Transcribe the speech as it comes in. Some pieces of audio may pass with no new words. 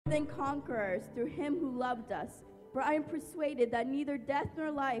than conquerors through him who loved us. For I am persuaded that neither death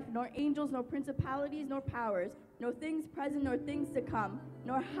nor life, nor angels, nor principalities, nor powers, nor things present, nor things to come,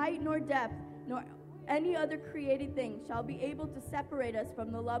 nor height, nor depth, nor any other created thing shall be able to separate us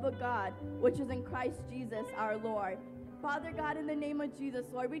from the love of God, which is in Christ Jesus our Lord. Father God, in the name of Jesus,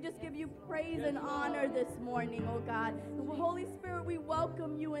 Lord, we just give you praise and honor this morning, oh God. Holy Spirit, we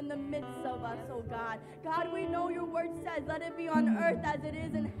welcome you in the midst of us, oh God. God, we know your word says, let it be on earth as it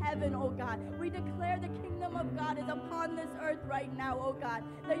is in heaven, oh God. We declare the kingdom of God is upon this earth right now, oh God.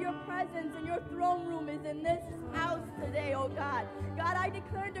 That your presence and your throne room is in this house today, oh God. God, I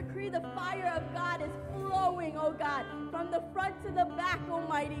declare and decree the fire of God is flowing, oh God, from the front to the back,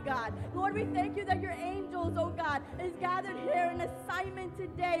 almighty God. Lord, we thank you that your angels, oh God, is gathered here in assignment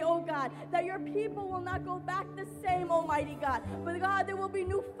today, oh God, that your people will not go back the same, almighty God. But God, there will be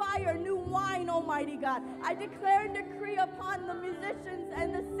new fire, new wine, almighty God. I declare and decree upon the musicians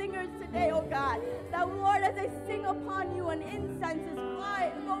and the singers today, oh God, that Lord, as they sing upon you, an incense is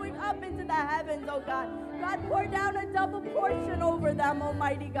going up into the heavens, oh God. God, pour down a double portion over them,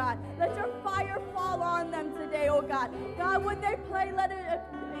 almighty God. Let your fire fall on them today, oh God. God, when they play, let it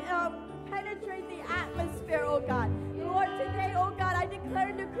penetrate the atmosphere, oh God. Lord, today, oh God, I declare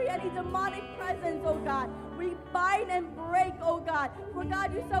and decree any demonic presence, oh God, we bind and break, oh God. For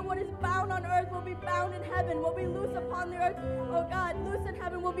God, you said what is bound on earth will be bound in heaven. What we loose upon the earth, oh God, loose in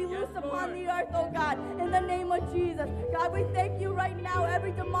heaven will be loose upon the earth, oh God, in the name of Jesus. God, we thank you right now.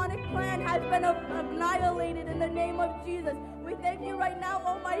 Every demonic plan has been annihilated in the name of Jesus. We thank you right now,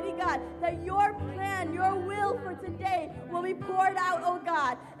 almighty God, that your plan, your will for today will be poured out, oh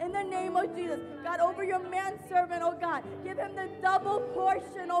God, in the name of Jesus. God, over your manservant, oh God, give him the double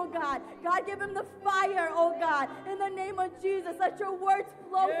portion, oh God. God, give him the fire, oh God, in the name of Jesus. Let your words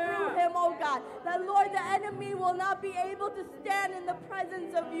flow through him, oh God. That, Lord, the enemy will not be able to stand in the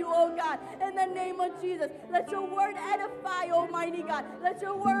presence of you, oh God, in the name of Jesus. Let your word edify, almighty God. Let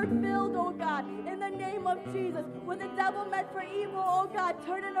your word build, oh God, in the name of Jesus. When the devil meant for evil, oh God,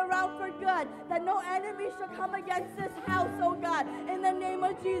 turn it around for good. That no enemy shall come against this house, oh God, in the name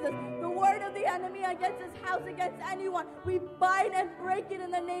of Jesus. The word of the enemy against this house, against anyone, we bind and break it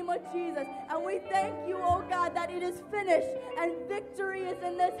in the name of Jesus. And we thank you, oh God, that it is finished and victory is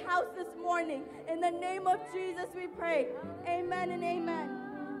in this house this morning. In the name of Jesus we pray. Amen and amen.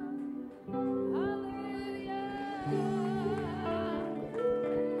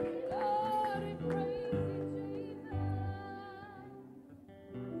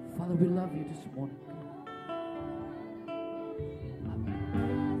 Father, we love you this morning.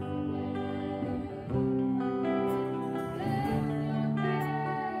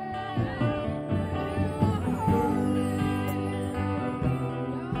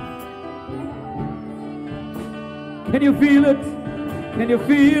 Can you feel it? Can you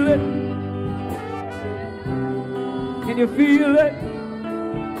feel it? Can you feel it?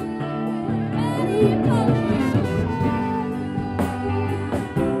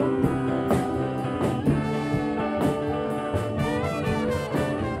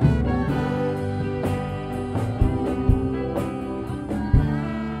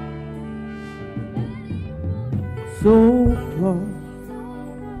 So close.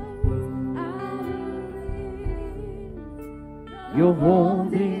 You're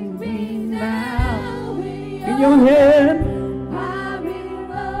holding me now in your hand. I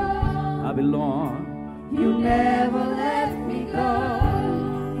belong. You never let me go.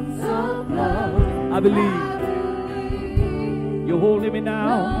 So close. I believe. You're holding me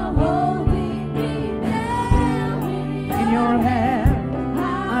now. In your hand.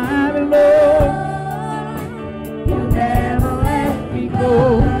 I belong. You never let me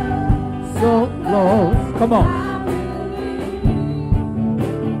go. So close. Come on.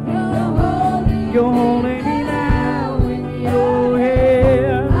 You're holding me now in your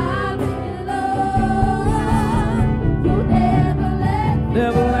hand. You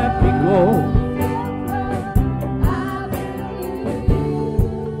never let me go.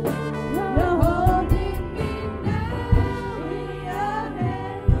 You're holding me now in your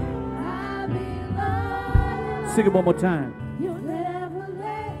hand. Sing it one more time. You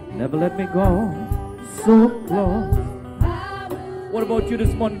never let me go. So close. What about you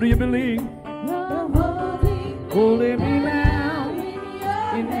this morning? Do you believe? Holding me now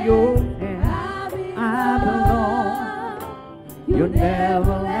in your hand. I belong. You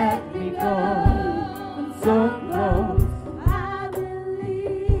never let me go. I'm so close. I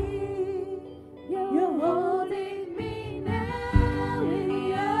believe you're holding me now in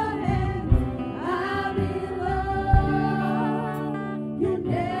your hand. I belong. You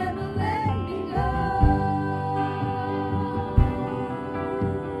never let me go.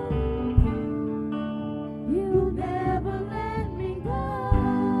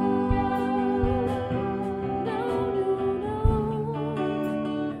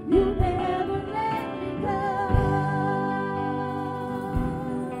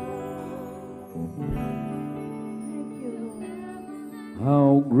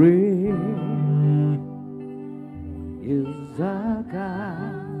 How great is our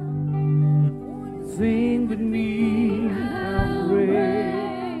God? Sing with me. How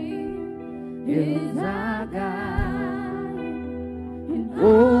great is our God? And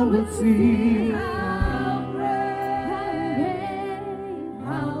all will see how great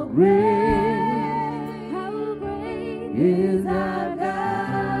is our God.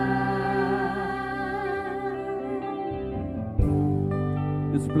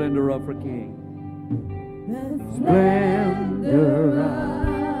 The splendor of our King. The splendor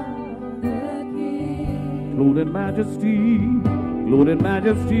of the King. Clothed in majesty, clothed in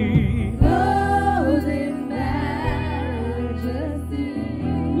majesty. Clothed in majesty.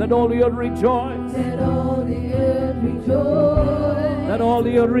 Let all the earth rejoice. Let all the earth rejoice. Let all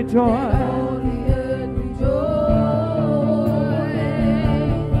the earth rejoice. Let all the earth rejoice.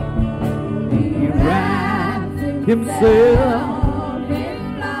 He wrapped himself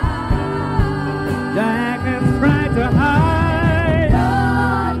in light. Darkness tried to hide.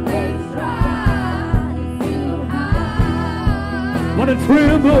 Darkness tried to hide. What a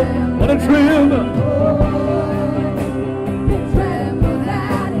tremble, what a tremble.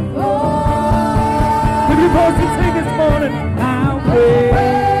 Your voice to sing this morning. How great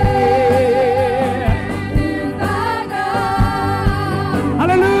is thy God.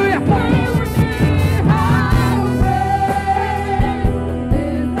 Hallelujah. How great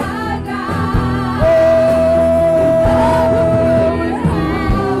is thy God.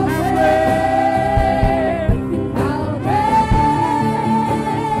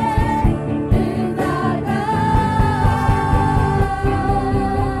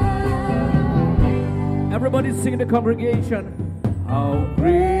 Oh, everybody sing in the congregation. How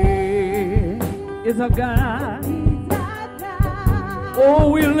great is our God?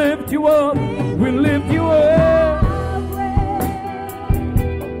 Oh, we lift you up. We lift you up.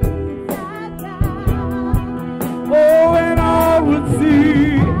 Oh, and all will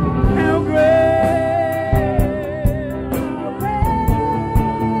see how great.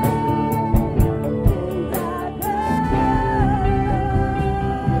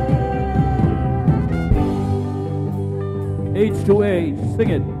 Age to age, sing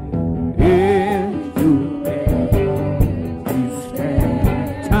it. Age to age, he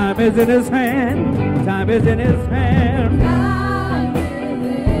stands. Time is in his hand. Time is in his hand.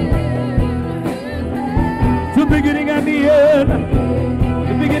 The beginning and the end.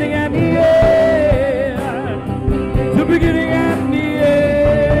 The beginning and the end. The beginning and the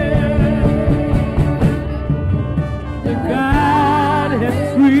end. The God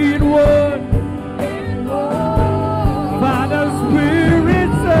has three in one. Father, Spirit,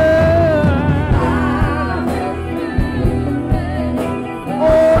 Son.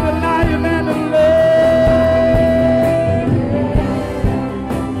 Oh, the Lion and the Lamb.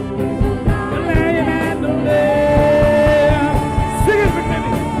 The Lion and the Lamb. Sing it with me.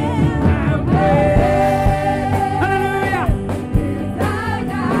 Hallelujah.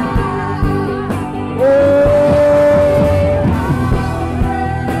 Oh,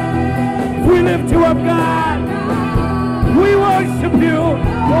 we lift you up, God. We worship you.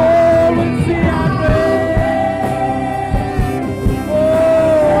 Oh, let's see how great.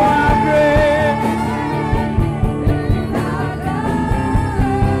 Oh, how great.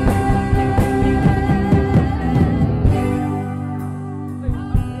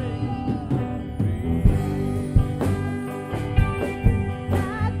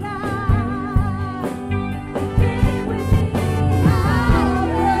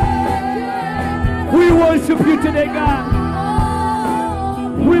 We worship you today, God.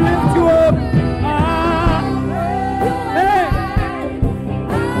 We lift you up. Hey.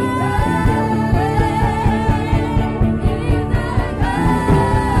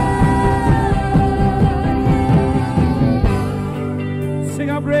 Sing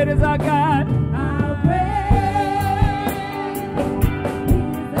how great is our God. How great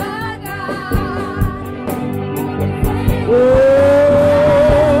is thy God. Oh.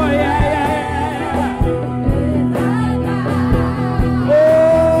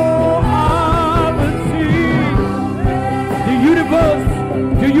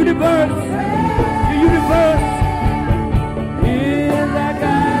 The universe is our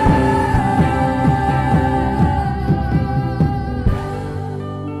God.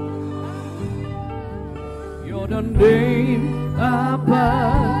 You're the name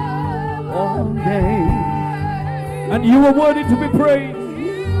above all names, and you are worthy to be praised.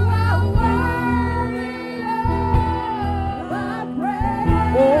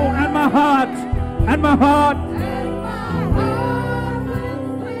 Oh, and my heart, and my heart.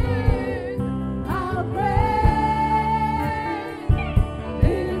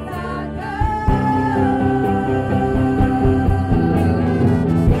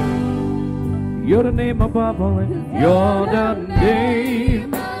 name above all names. You're the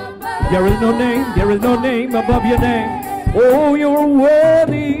name. There is no name. There is no name above your name. Oh, you're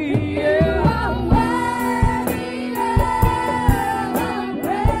worthy. Yeah.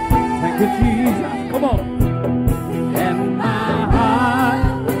 Thank you, Jesus. Come on. And my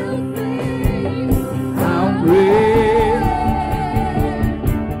heart will sing how great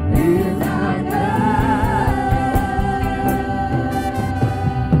is our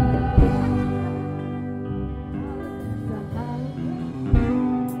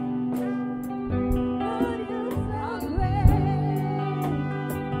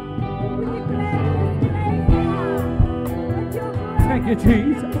Thank you,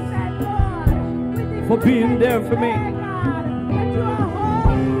 Jesus, for being there for me.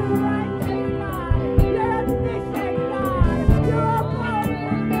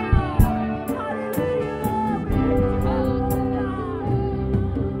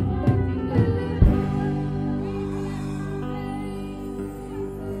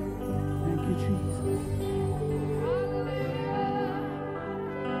 Thank you, Jesus.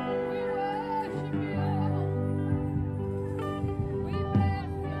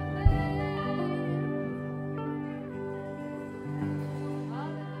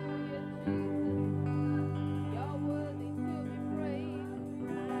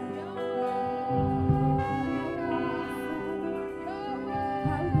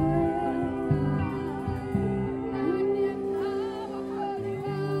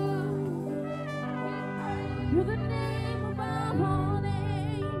 You're the name above all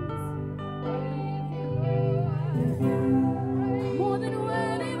names. More than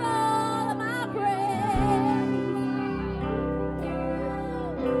worthy of all of my praise.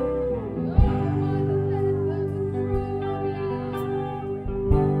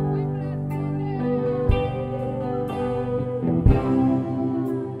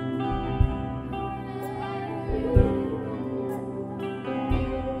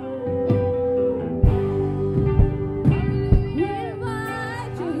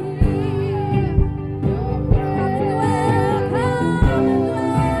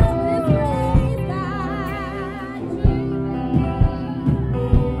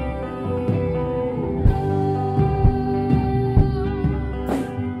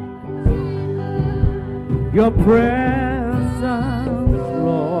 Your presence,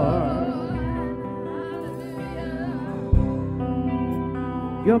 Lord.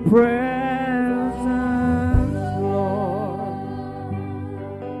 Your presence, Lord.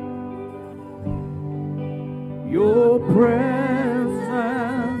 Your presence,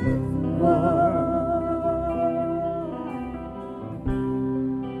 Lord.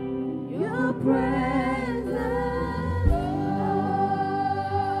 Your presence,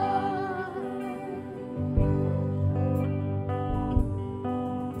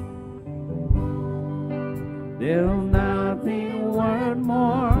 there's nothing worth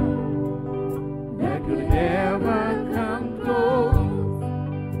more that could ever come close.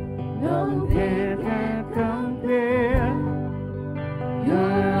 No can compare. You're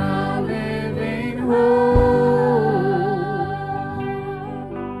our living hope.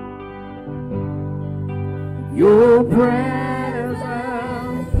 Your presence,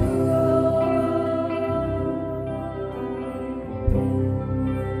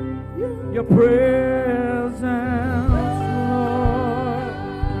 your presence, Lord.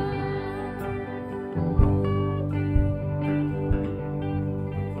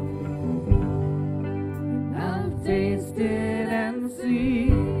 I've tasted and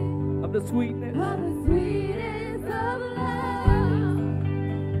seen of the sweetness Of the sweetest of love,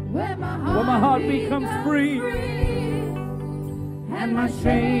 where my heart becomes free and my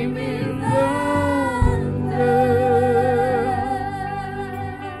shame is undone.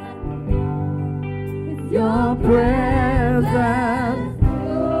 It's your presence,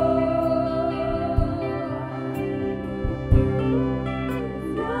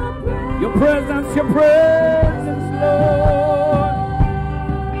 your presence, your presence, Lord.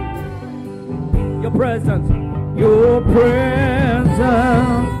 Your presence, your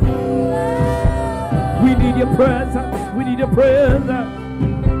presence. We need your presence. We need your presence.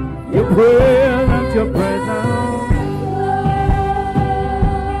 Your presence, your presence.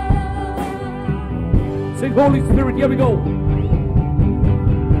 Sing Holy Spirit, here we go.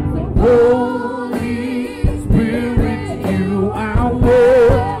 Holy Spirit, you are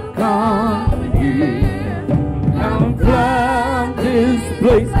welcome here. Come flood this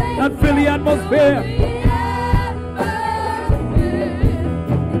place and fill the atmosphere.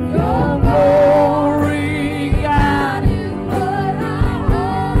 Your glory, God,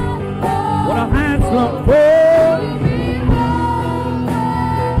 what our hands long for.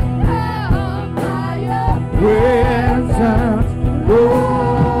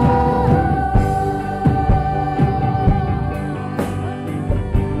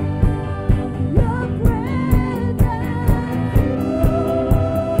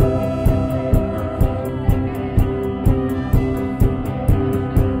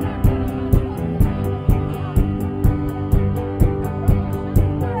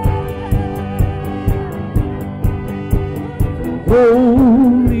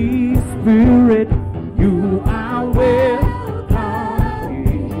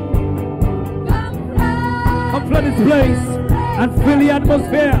 flood this place and fill the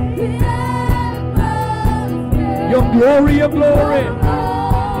atmosphere. Your glory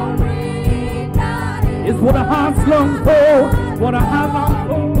is what our hearts long for, what our hearts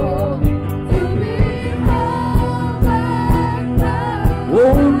long for.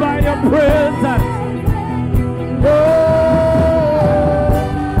 Oh, by your presence. Oh,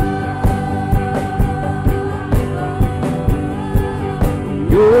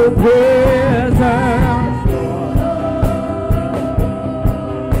 your presence.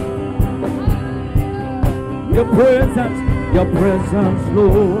 Your presence,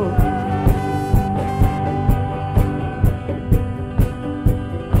 Lord.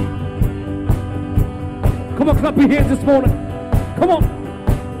 Come on, clap your hands this morning. Come on.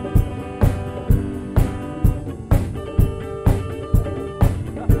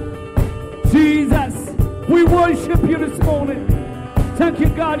 Jesus, we worship you this morning. Thank you,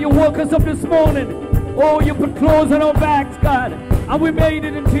 God, you woke us up this morning. Oh, you put clothes on our backs, God, and we made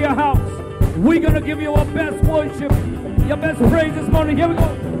it into your house. We're going to give you our best worship, your best praise this morning. Here we go.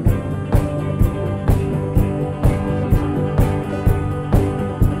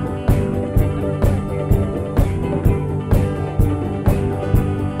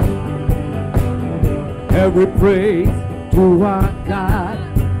 Every praise to our God.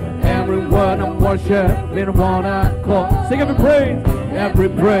 Every word of worship in one accord. Sing every praise. Every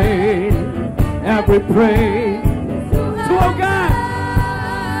praise. Every praise to our God.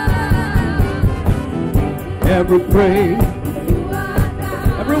 Every praise,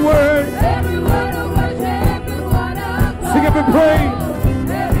 every word of worship, sing every praise,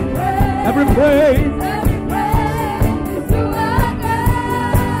 every praise,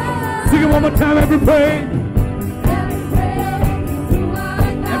 sing it one more time, every praise,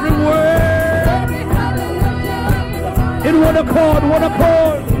 every word, in one accord,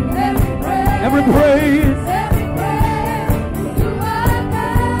 every praise.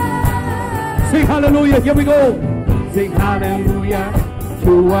 Sing hallelujah, here we go. Sing hallelujah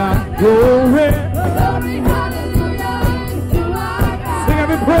to our glory. Sing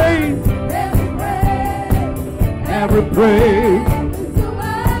every praise, every praise.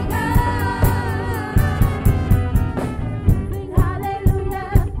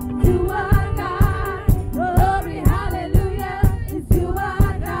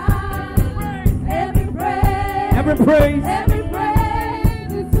 Every praise.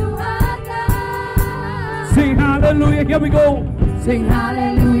 Sing hallelujah, here we go. Sing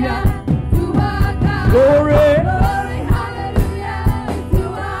hallelujah to our God. Glory. Glory, hallelujah to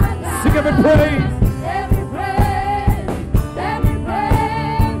our God. Sing every praise. Every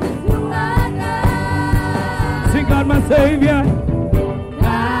praise is to our God. Sing God my Savior.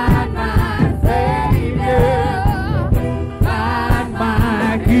 God my Savior. God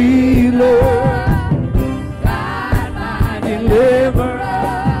my healer. God my deliverer.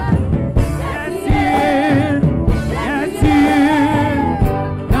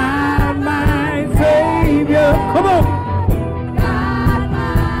 Come on.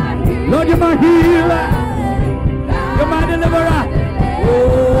 Lord, you're my healer. You're my deliverer.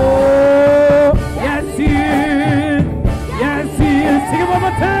 Oh, yes, he is. Yes, he is. Sing it one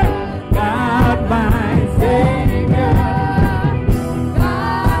more time. God, my Savior.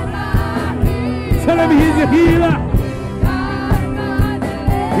 Tell him he's your healer.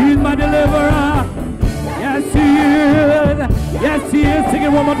 He's my deliverer. Yes, he is. Yes, he is. Sing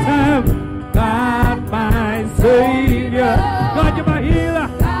it one more time. God, my Savior. God, you're my healer.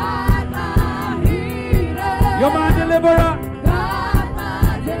 God, my healer. You're my deliverer. God,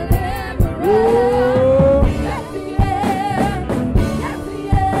 my deliverer. Oh. Yes, he is. Yes,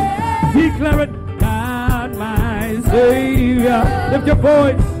 he is. Declare it. God, my Savior. Lift your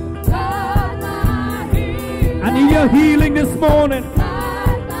voice. God, my healer. I need your healing this morning.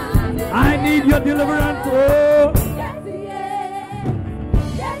 God, I need your deliverance. Oh.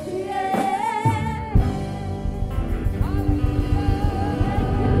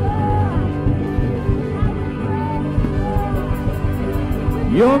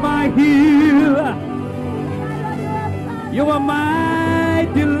 You're my healer. You are my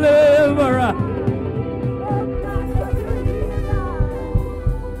deliverer.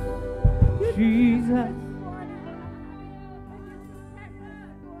 Jesus.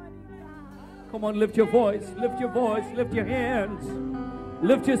 Come on, lift your voice, lift your voice, lift your hands.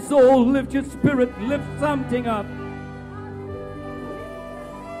 Lift your soul, lift your spirit, lift something up.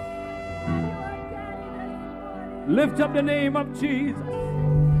 Lift up the name of Jesus.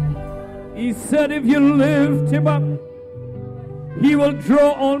 He said if you lift him up, he will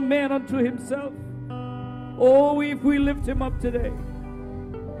draw all men unto himself. Oh, if we lift him up today.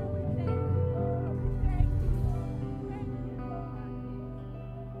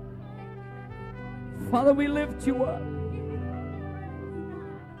 Father, we lift you up.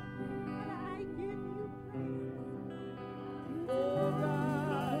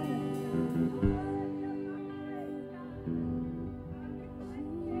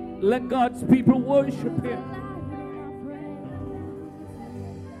 Let God's people worship him.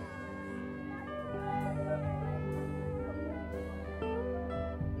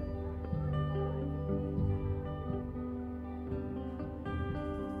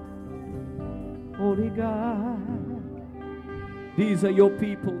 Holy God, these are your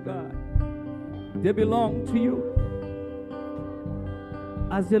people, God. They belong to you.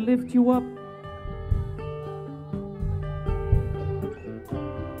 As they lift you up,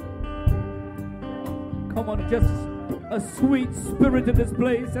 come on, just a sweet spirit in this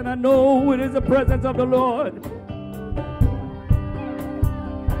place, and I know it is the presence of the Lord.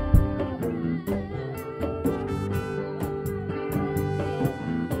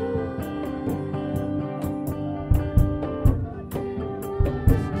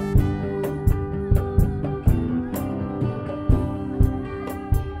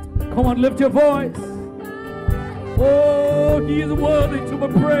 Come on, lift your voice. Oh, he is worthy to be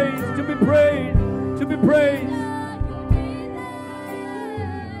praised, to be praised, to be praised.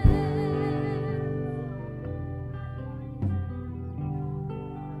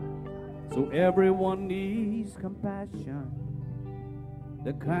 So everyone needs compassion,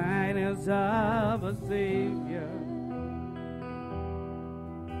 the kindness of a Savior.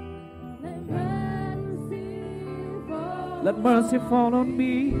 Let mercy fall on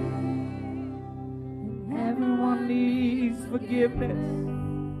me. Everyone needs forgiveness.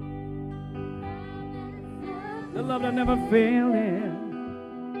 The love that never failed him.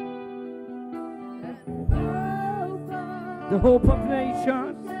 The hope of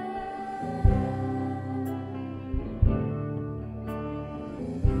nations.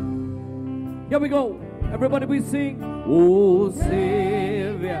 Here we go. Everybody we sing. Oh,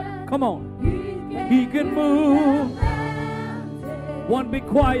 Savior. Come on. He can move. One big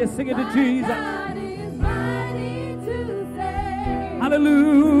choir singing to Jesus.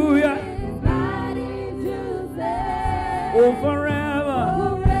 Hallelujah. Oh, forever.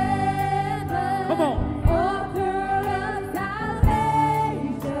 Come on.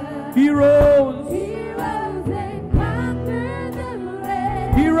 He rose.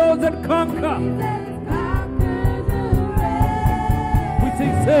 He rose and conquered. We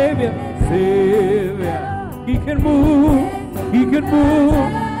sing Savior, Savior. He can move. He can move.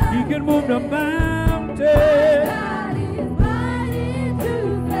 He can move the mountain.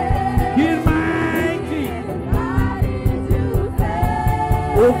 He's mighty.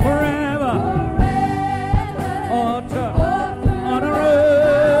 Oh, forever. Altar on a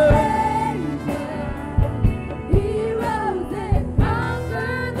road. He rose and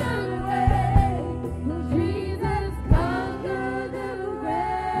conquered the grave. Jesus conquered the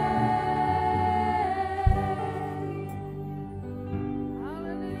grave.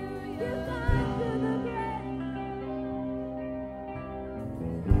 Hallelujah. Conquered the grave.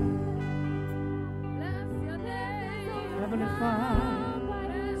 Bless your name. Heavenly Father.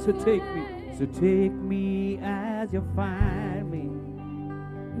 So take me as you find me.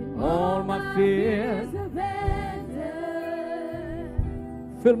 All my fears,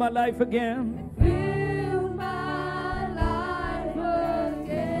 fill my life again. Fill my life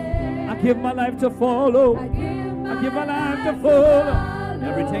again. I give my life to follow. I give my life to follow.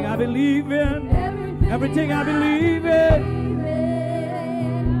 Everything I believe in. Everything I believe in.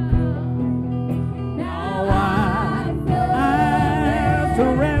 Now I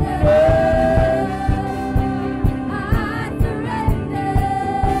surrender.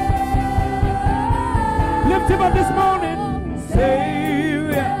 Lift him up this morning.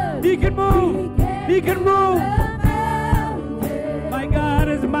 Savior, he can move. He can move. My God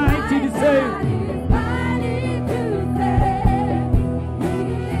is mighty to save.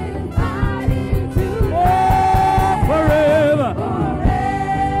 Oh, forever.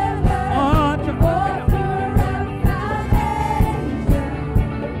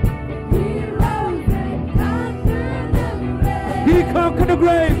 He conquered the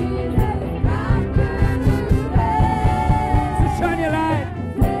grave. So shine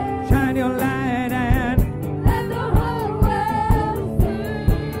your light and let the whole world sing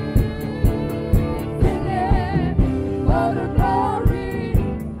for the glory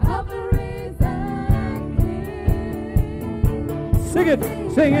of the risen King.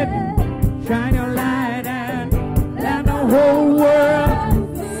 sing it. Shine your light and let the whole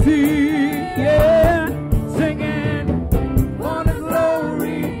world see. Yeah, singing for the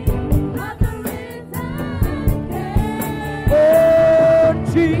glory. Of the risen King. Oh,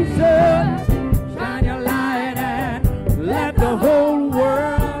 Jesus, shine your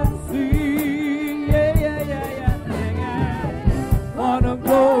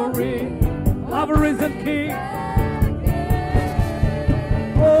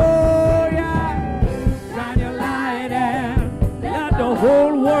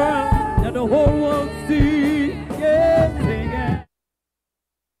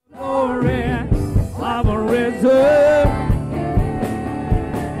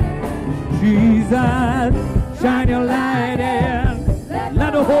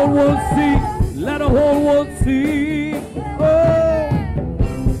whole world sing. Oh,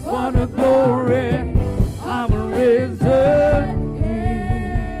 what a glory, our risen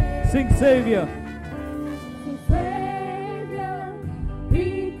King. Sing Savior. Savior,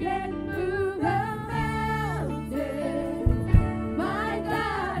 He can move the mountains. My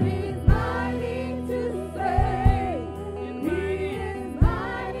God is mighty to save. He is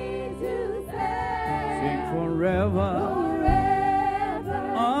mighty to save. Sing forever. Forever,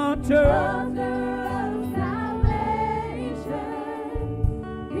 Author author of salvation.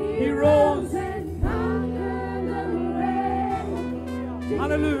 He rose. And conquered the grave.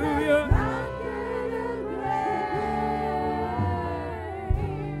 Hallelujah. Conquered the grave.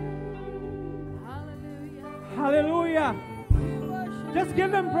 Hallelujah. Just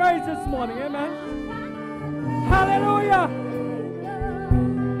give him praise this morning. Amen. Hallelujah.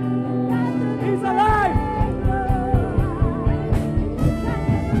 He's alive.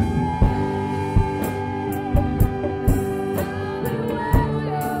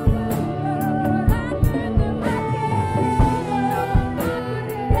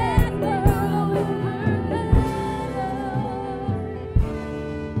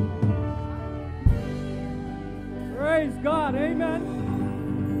 Praise God. Amen.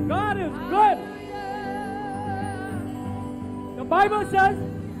 God is good. The Bible says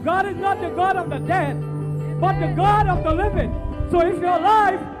God is not the God of the dead, but the God of the living. So if you're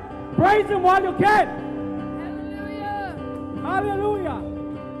alive, praise him while you can. Hallelujah.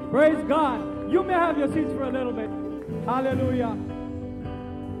 Praise God. You may have your seats for a little bit. Hallelujah.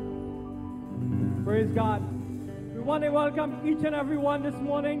 Praise God. We want to welcome each and every one this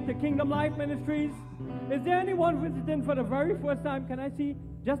morning to Kingdom Life Ministries. Is there anyone visiting for the very first time? Can I see?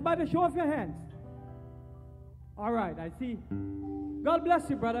 Just by the show of your hands. All right, I see. God bless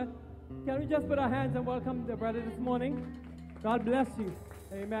you, brother. Can we just put our hands and welcome the brother this morning? God bless you.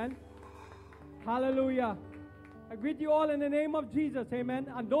 Amen. Hallelujah. I greet you all in the name of Jesus. Amen.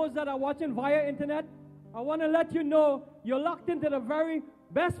 And those that are watching via internet, I want to let you know you're locked into the very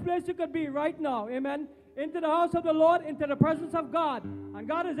best place you could be right now. Amen. Into the house of the Lord, into the presence of God. And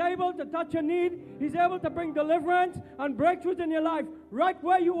God is able to touch your need. He's able to bring deliverance and breakthroughs in your life right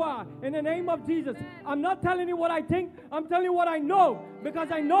where you are in the name of Jesus. I'm not telling you what I think. I'm telling you what I know.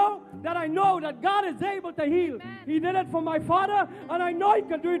 Because I know that God is able to heal. He did it for my father, and I know He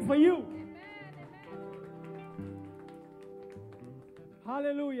can do it for you.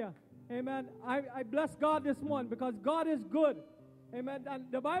 Hallelujah. Amen. I bless God this morning because God is good. Amen. And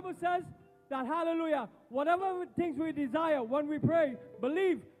the Bible says that, hallelujah, whatever things we desire when we pray,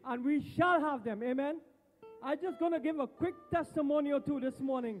 believe, and we shall have them. Amen. I'm just going to give a quick testimony or two this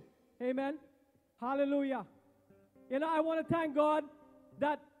morning. Amen. Hallelujah. You know, I want to thank God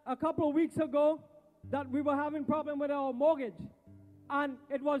that a couple of weeks ago that we were having problem with our mortgage. And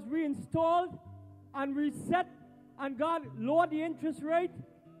it was reinstalled and reset, and God lowered the interest rate.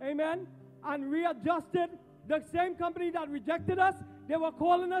 Amen. And readjusted. The same company that rejected us, they were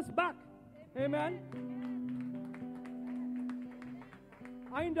calling us back. Amen.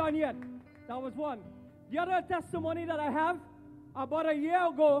 I ain't done yet. That was one. The other testimony that I have, about a year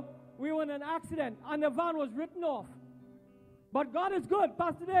ago, we were in an accident and the van was written off. But God is good.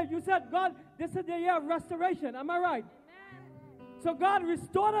 Pastor Dave, you said, God, this is the year of restoration. Am I right? Amen. So God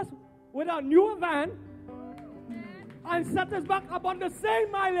restored us with a new van and set us back up on the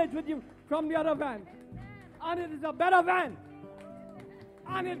same mileage with you from the other van. And it is a better van.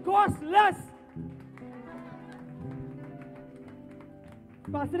 And it costs less.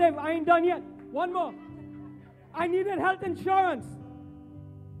 Pastor Dave, I ain't done yet. One more. I needed health insurance.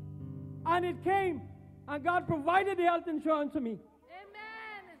 And it came. And God provided the health insurance for me.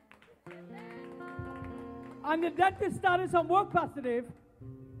 Amen. And the dentist started some work, Pastor Dave,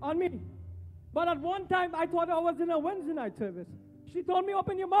 on me. But at one time, I thought I was in a Wednesday night service. She told me,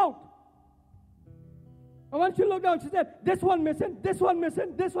 open your mouth. And when she looked down, she said, this one missing, this one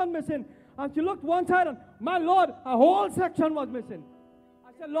missing, this one missing. And she looked one side, and my Lord, a whole section was missing.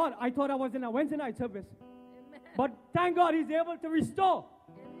 I said, Lord, I thought I was in a Wednesday night service. Amen. But thank God He's able to restore.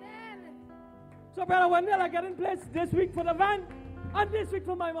 Amen. So, Brother Wendell, I get in place this week for the van, and this week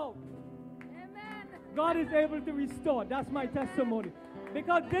for my mouth. Amen. God is able to restore. That's my testimony.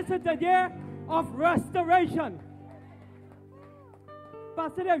 Because this is the year of restoration.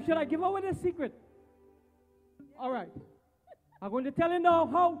 Pastor Dave, should I give away the secret? All right. I'm going to tell you now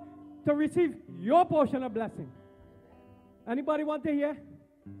how to receive your portion of blessing. Anybody want to hear?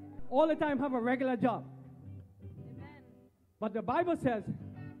 All the time have a regular job. Amen. But the Bible says,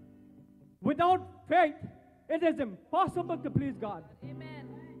 without faith, it is impossible to please God. Amen.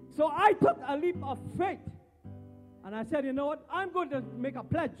 So I took a leap of faith. And I said, you know what? I'm going to make a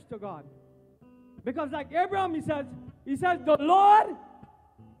pledge to God Because like Abraham, he says, the Lord,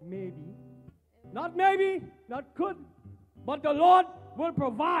 maybe, not could, but the Lord will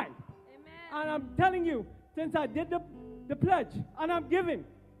provide. Amen. And I'm telling you, since I did the pledge, and I'm giving,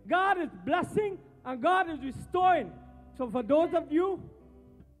 God is blessing, and God is restoring. So for those of you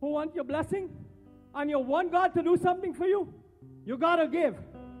who want your blessing, and you want God to do something for you, you got to give.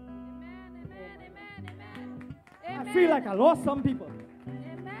 Amen, amen, amen, amen. I feel like I lost some people.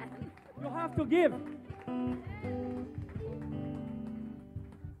 Amen. You have to give.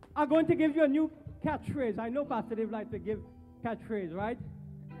 I'm going to give you a new catchphrase. I know Pastor Dave likes to give catchphrase, right?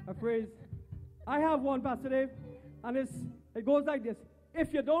 A phrase. I have one, Pastor Dave, and it goes like this.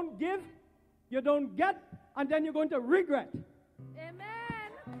 If you don't give, you don't get, and then you're going to regret. Amen.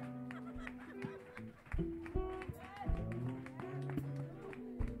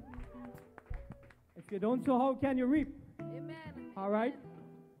 If you don't sow, how can you reap? Amen. All right?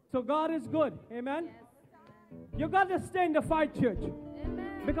 So God is good. Amen? Yes. You got to stay in the fight, church.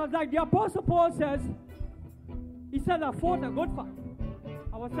 Amen. Because like the Apostle Paul says, he said, I fought a good fight.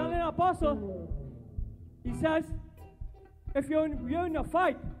 I was telling the Apostle, he says, if you're in a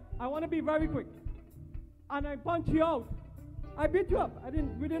fight, I want to be very quick. And I punch you out. I beat you up.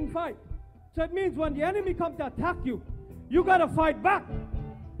 We didn't fight. So it means when the enemy comes to attack you, you got to fight back.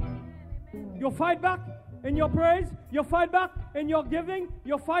 You fight back in your praise. You fight back in your giving.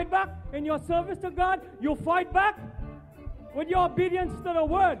 You fight back in your service to God. You fight back with your obedience to the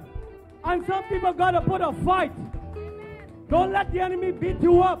word. And some people got to put a fight. Don't let the enemy beat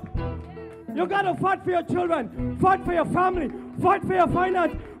you up. You got to fight for your children. Fight for your family. Fight for your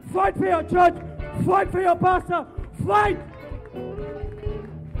finance. Fight for your church. Fight for your pastor. Fight.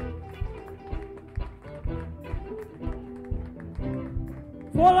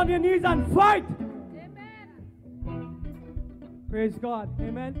 Fall on your knees and fight. Amen. Praise God.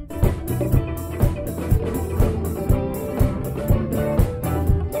 Amen.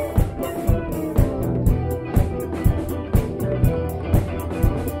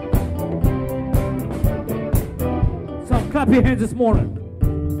 So clap your hands this morning.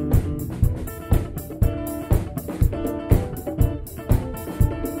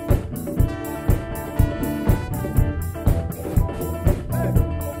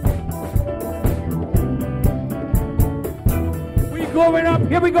 Going up,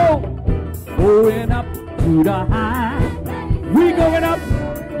 here we go. Going up to the high. We going up.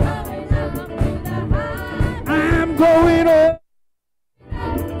 I'm going up.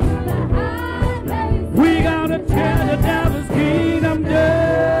 We gonna tear the devil's kingdom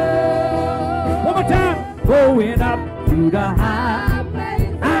down. One more time. Going up to the high.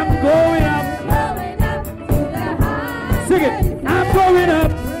 I'm going up. Sing it. I'm going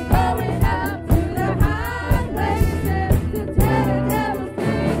up.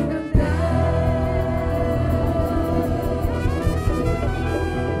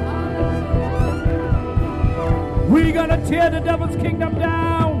 We're gonna tear the devil's kingdom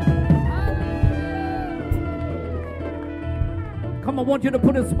down. Come on, I want you to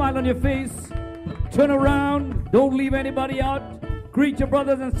put a smile on your face. Turn around. Don't leave anybody out. Greet your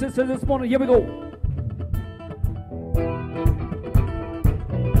brothers and sisters this morning. Here we go.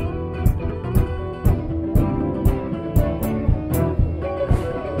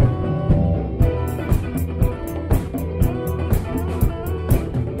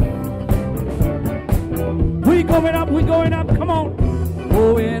 We're going up, come on.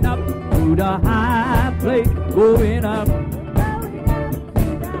 Going up to the high place. Going up.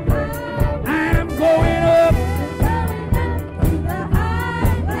 I'm going up.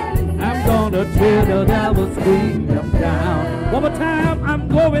 I'm gonna tear the devil's kingdom down. One more time, I'm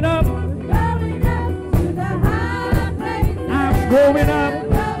going up. I'm going up.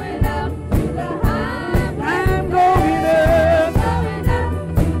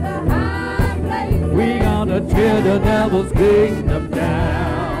 Tear the devil's kingdom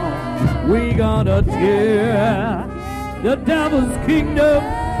down. We gonna tear the devil's kingdom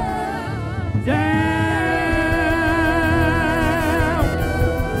down.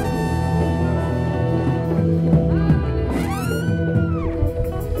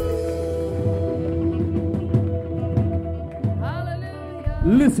 Hallelujah.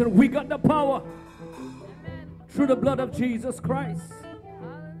 Listen, we got the power through the blood of Jesus Christ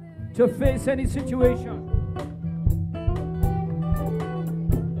to face any situation.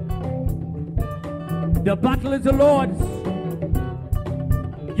 The battle is the Lord's.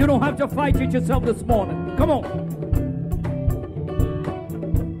 You don't have to fight it yourself this morning. Come on.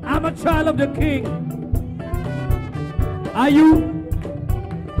 I'm a child of the King. Are you?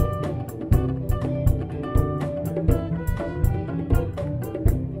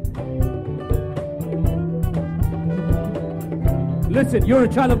 Listen, you're a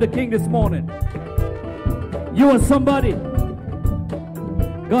child of the King this morning. You are somebody.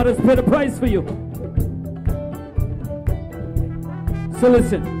 God has paid a price for you. So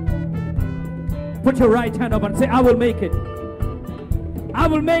listen. Put your right hand up and say, I will make it. I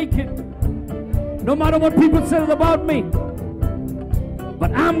will make it. No matter what people say about me.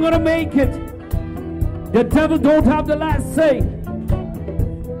 But I'm going to make it. The devil don't have the last say.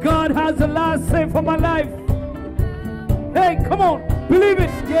 God has the last say for my life. Hey, come on. Believe it.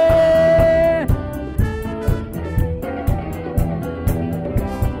 Yeah.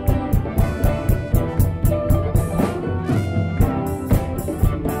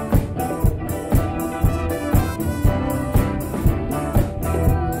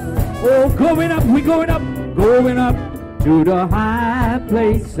 Oh, going up, we're going up to the high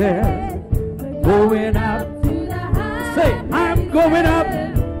places. Going up. Say, I'm going up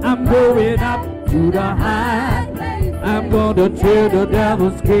to the high. I'm going to tear the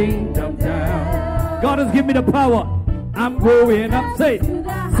devil's kingdom down. God has given me the power. I'm going up. Say,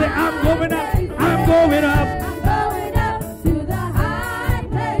 I'm going up. I'm going up. To the high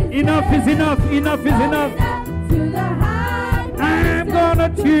place. Enough is enough. Enough is enough. To the high I'm gonna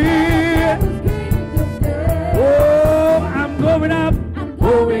tear. Oh, I'm going up.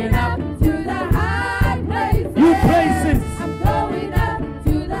 going up to the high places. You places. I'm going up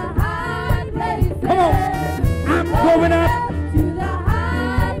to the high places. Come on. I'm going up. To the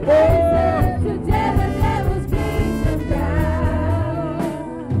high places. To tear the devil's kingdom down.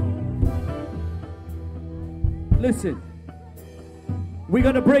 Listen. We're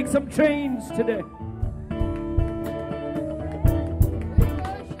gonna break some chains today.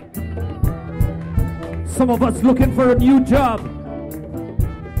 Some of us looking for a new job.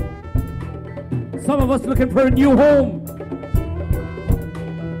 Some of us looking for a new home.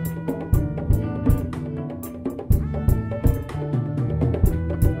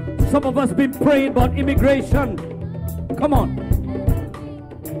 Some of us been praying about immigration. Come on.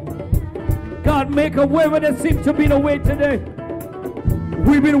 God, make a way where there seems to be no way today.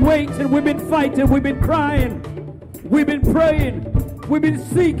 We've been waiting, we've been fighting, we've been crying, we've been praying, we've been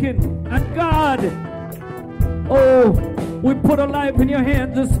seeking, and God, oh, we put our life in your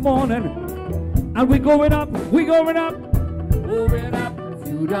hands this morning, and we're going up to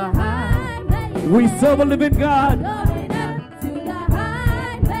the high. We serve a living God. Going up to the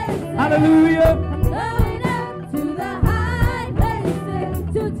high places. Hallelujah. Going up to the high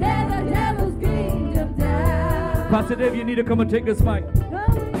places. To tear the devil's kingdom down. Pastor Dave, you need to come and take this mic. Going up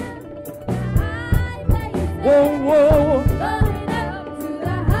to the high places. Whoa, whoa. Going up to the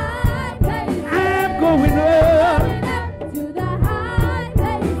high places. I'm going up. Going up to the high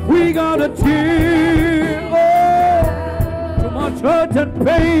places. We gotta tear, oh, too much hurt and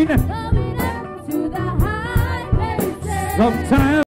pain. Going up to the high places. Sometimes